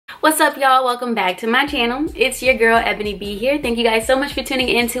What's up, y'all? Welcome back to my channel. It's your girl Ebony B here. Thank you guys so much for tuning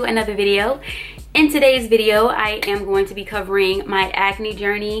in to another video. In today's video, I am going to be covering my acne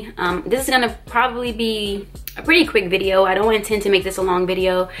journey. This is gonna probably be a pretty quick video. I don't intend to make this a long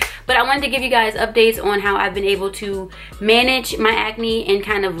video, but I wanted to give you guys updates on how I've been able to manage my acne and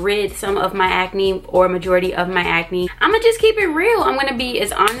kind of rid some of my acne or majority of my acne. I'm gonna just keep it real. I'm gonna be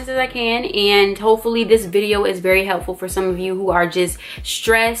as honest as I can, and hopefully this video is very helpful for some of you who are just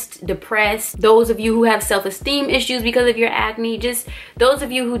stressed, depressed, those of you who have self-esteem issues because of your acne, just those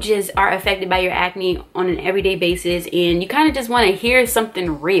of you who just are affected by your acne on an everyday basis and you kind of just want to hear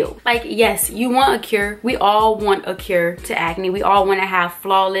something real. Like, yes, you want a cure. We all want a cure to acne. We all want to have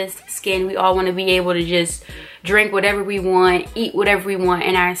flawless skin. We all want to be able to just drink whatever we want, eat whatever we want,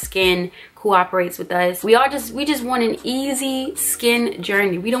 and our skin cooperates with us. We just want an easy skin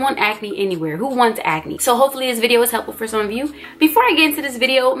journey. We don't want acne anywhere. Who wants acne? So hopefully this video is helpful for some of you. Before I get into this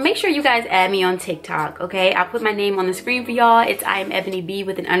video, make sure you guys add me on TikTok, okay? I'll put my name on the screen for y'all. It's IAmEbonyB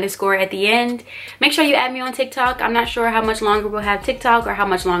with an underscore at the end. Make sure you add me on TikTok. I'm not sure how much longer we'll have TikTok or how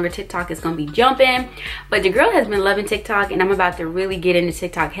much longer TikTok is gonna be jumping, but the girl has been loving TikTok and I'm about to really get into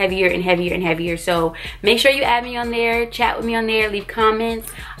TikTok heavier and heavier and heavier. So make sure you add me on there, chat with me on there, leave comments.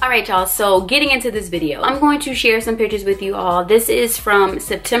 All right, y'all, so getting into this video, I'm going to share some pictures with you all. This is from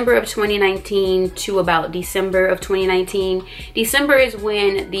September of 2019 to about December of 2019. December is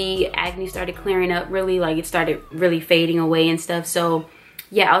when the acne started clearing up, really, like it started really fading away and stuff. So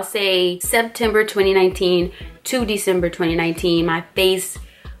yeah, I'll say September 2019 to December 2019, my face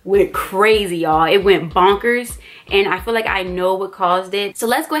went crazy, y'all. It went bonkers, and I feel like I know what caused it. So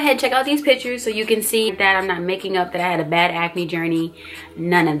let's go ahead and check out these pictures so you can see that I'm not making up that I had a bad acne journey.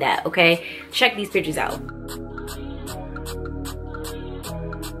 None of that, okay? Check these pictures out.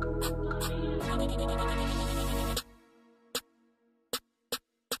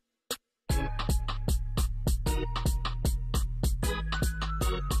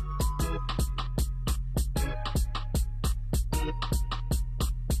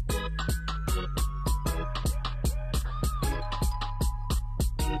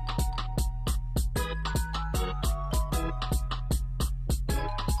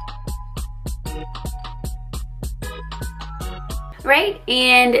 Right,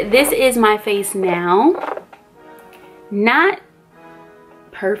 and this is my face now. Not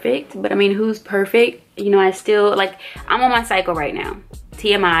perfect, but I mean, who's perfect? You know, I still, like, I'm on my cycle right now.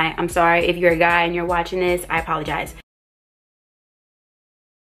 TMI, I'm sorry if you're a guy and you're watching this, I apologize.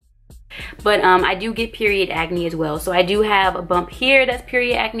 But I do get period acne as well. So I do have a bump here that's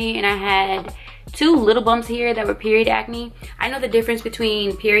period acne, and I had two little bumps here that were period acne. I know the difference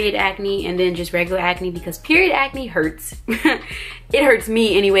between period acne and then just regular acne, because period acne hurts. It hurts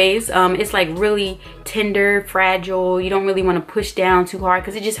me anyways. It's like really tender, fragile. You don't really want to push down too hard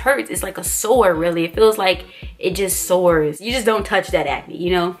because it just hurts. It's like a sore, really. It feels like it just sores. You just don't touch that acne,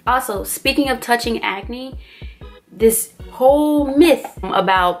 you know? Also, speaking of touching acne, this whole myth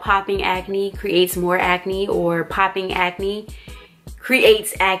about popping acne creates more acne, or popping acne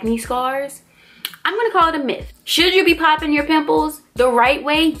creates acne scars, I'm gonna call it a myth. Should you be popping your pimples the right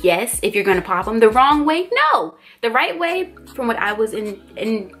way? Yes, if you're gonna pop them. The wrong way? No. The right way, from what I was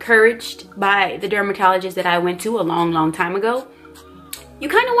encouraged by the dermatologist that I went to a long time ago, you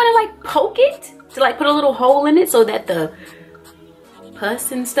kind of want to like poke it, to like put a little hole in it so that the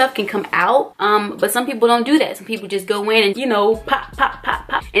pus and stuff can come out. But some people don't do that. Some people just go in and, you know, pop, pop, pop,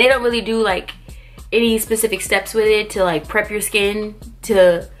 pop. And they don't really do like any specific steps with it to like prep your skin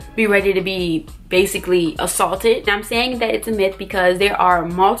to be ready to be basically assaulted. And I'm saying that it's a myth because there are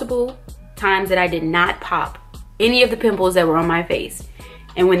multiple times that I did not pop any of the pimples that were on my face.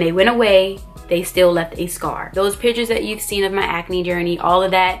 And when they went away, they still left a scar. Those pictures that you've seen of my acne journey, all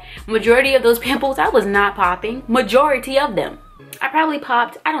of that, majority of those pimples, I was not popping. Majority of them. I probably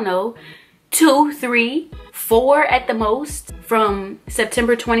popped, I don't know, 2, 3, 4 at the most from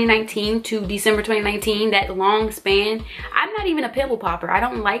September 2019 to December 2019, that long span. I'm not even a pimple popper. I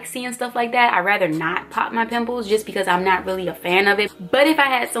don't like seeing stuff like that. I'd rather not pop my pimples just because I'm not really a fan of it. But if I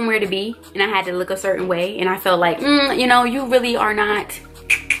had somewhere to be and I had to look a certain way and I felt like, you know, you really are not,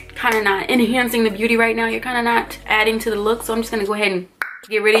 kind of not enhancing the beauty right now. You're kind of not adding to the look. So I'm just gonna go ahead and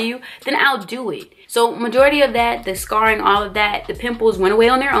get rid of you. Then I'll do it. So majority of that, the scarring, all of that, the pimples went away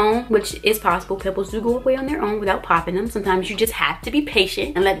on their own, which is possible. Pimples do go away on their own without popping them. Sometimes you just have to be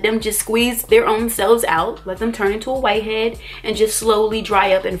patient and let them just squeeze their own cells out, let them turn into a whitehead and just slowly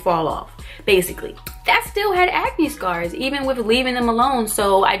dry up and fall off, basically. That still had acne scars, even with leaving them alone.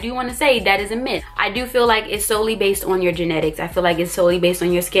 So I do want to say that is a myth. I do feel like it's solely based on your genetics. I feel like it's solely based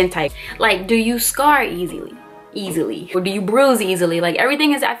on your skin type. Like, do you scar easily? easily, or do you bruise easily? Like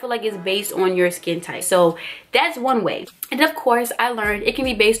everything is, I feel like, is based on your skin type. So that's one way. And of course, I learned it can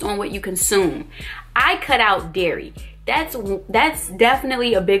be based on what you consume. I cut out dairy. That's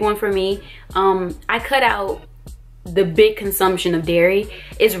definitely a big one for me. I cut out the big consumption of dairy.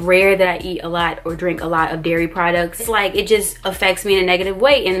 It's rare that I eat a lot or drink a lot of dairy products. It's like it just affects me in a negative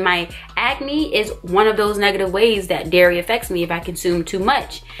way, and my acne is one of those negative ways that dairy affects me if I consume too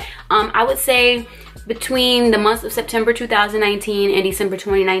much. I would say between the months of September 2019 and December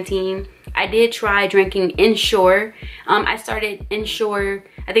 2019, I did try drinking Ensure. I started Ensure,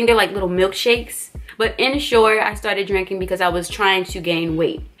 I think they're like little milkshakes, but Ensure I started drinking because I was trying to gain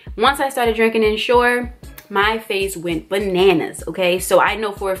weight. Once I started drinking Ensure, my face went bananas, okay? So I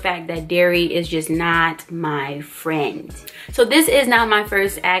know for a fact that dairy is just not my friend. So this is not my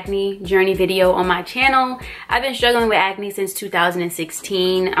first acne journey video on my channel. I've been struggling with acne since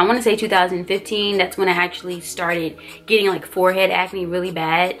 2016. I wanna say 2015, that's when I actually started getting like forehead acne really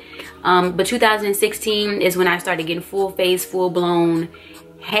bad. But 2016 is when I started getting full face, full blown,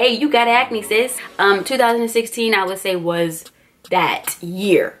 hey, you got acne, sis. 2016, I would say, was that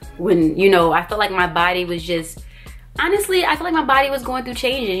year when, you know, I felt like my body was just, honestly, I feel like my body was going through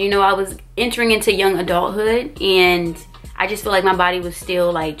changes. You know, I was entering into young adulthood, and I just feel like my body was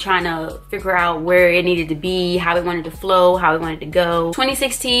still like trying to figure out where it needed to be, how it wanted to flow, how it wanted to go.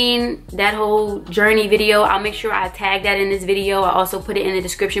 2016, that whole journey video, I'll make sure I tag that in this video. I also put it in the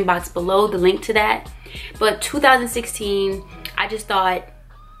description box below, the link to that. But 2016, I just thought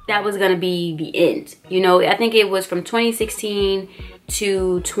that was gonna be the end. You know, I think it was from 2016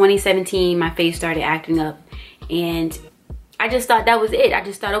 to 2017, my face started acting up, and I just thought that was it. I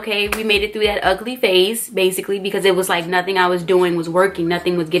just thought, okay, we made it through that ugly phase, basically, because it was like nothing I was doing was working.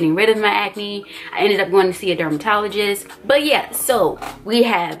 Nothing was getting rid of my acne. I ended up going to see a dermatologist. But yeah, so we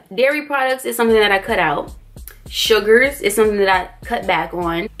have dairy products is something that I cut out. Sugars is something that I cut back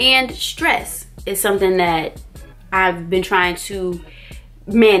on. And stress is something that I've been trying to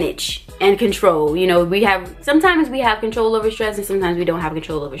manage and control. You know, sometimes we have control over stress, and sometimes we don't have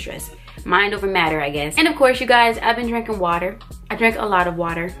control over stress. Mind over matter, I guess. And of course, you guys, I've been drinking water. I drink a lot of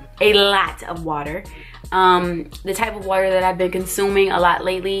water. The type of water that I've been consuming a lot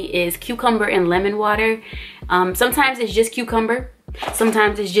lately is cucumber and lemon water. Sometimes it's just cucumber.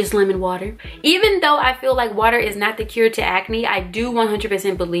 Sometimes it's just lemon water. Even though I feel like water is not the cure to acne, I do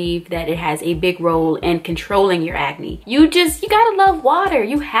 100% believe that it has a big role in controlling your acne. You gotta love water.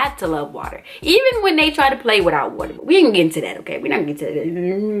 You have to love water. Even when they try to play without water. We ain't get into that, okay? We're not getting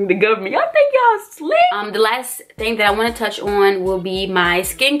into the government. Y'all think y'all slick? The last thing that I want to touch on will be my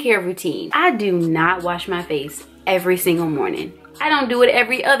skincare routine. I do not wash my face every single morning. I don't do it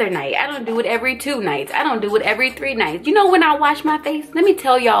every other night. I don't do it every 2 nights. I don't do it every 3 nights. You know when I wash my face? Let me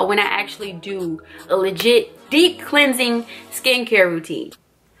tell y'all when I actually do a legit deep cleansing skincare routine.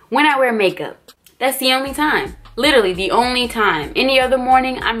 When I wear makeup. That's the only time. Literally the only time. Any other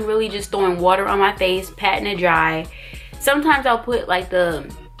morning, I'm really just throwing water on my face, patting it dry. Sometimes I'll put like I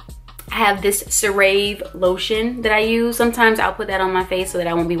have this CeraVe lotion that I use. Sometimes I'll put that on my face so that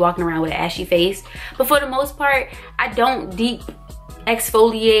I won't be walking around with an ashy face. But for the most part, I don't deep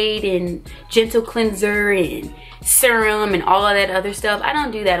exfoliate and gentle cleanser and serum and all of that other stuff. I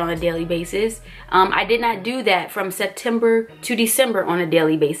don't do that on a daily basis. I did not do that from September to December on a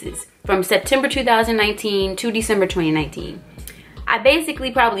daily basis. From September 2019 to December 2019. I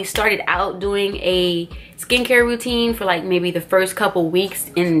basically probably started out doing a skincare routine for like maybe the first couple weeks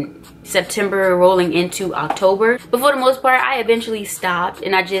in September rolling into October. But for the most part, I eventually stopped,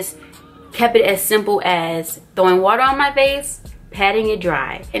 and I just kept it as simple as throwing water on my face, patting it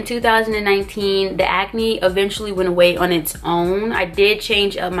dry. In 2019, the acne eventually went away on its own. I did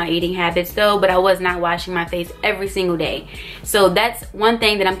change up my eating habits though, but I was not washing my face every single day. So that's one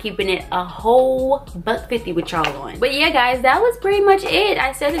thing that I'm keeping it a whole $150 with y'all on. But yeah guys, that was pretty much it.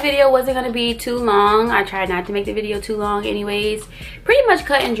 I said the video wasn't gonna be too long. I tried not to make the video too long anyways. Pretty much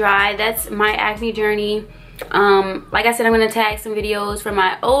cut and dry. That's my acne journey. Like I said, I'm gonna tag some videos from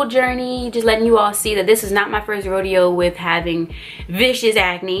my old journey, just letting you all see that this is not my first rodeo with having vicious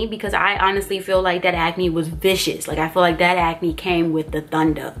acne, because I honestly feel like that acne was vicious. Like I feel like that acne came with the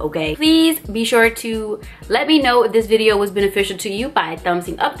thunder, okay? Please be sure to let me know if this video was beneficial to you by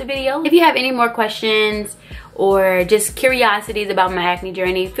thumbsing up the video. If you have any more questions or just curiosities about my acne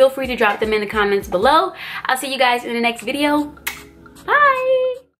journey, feel free to drop them in the comments below. I'll see you guys in the next video. Bye!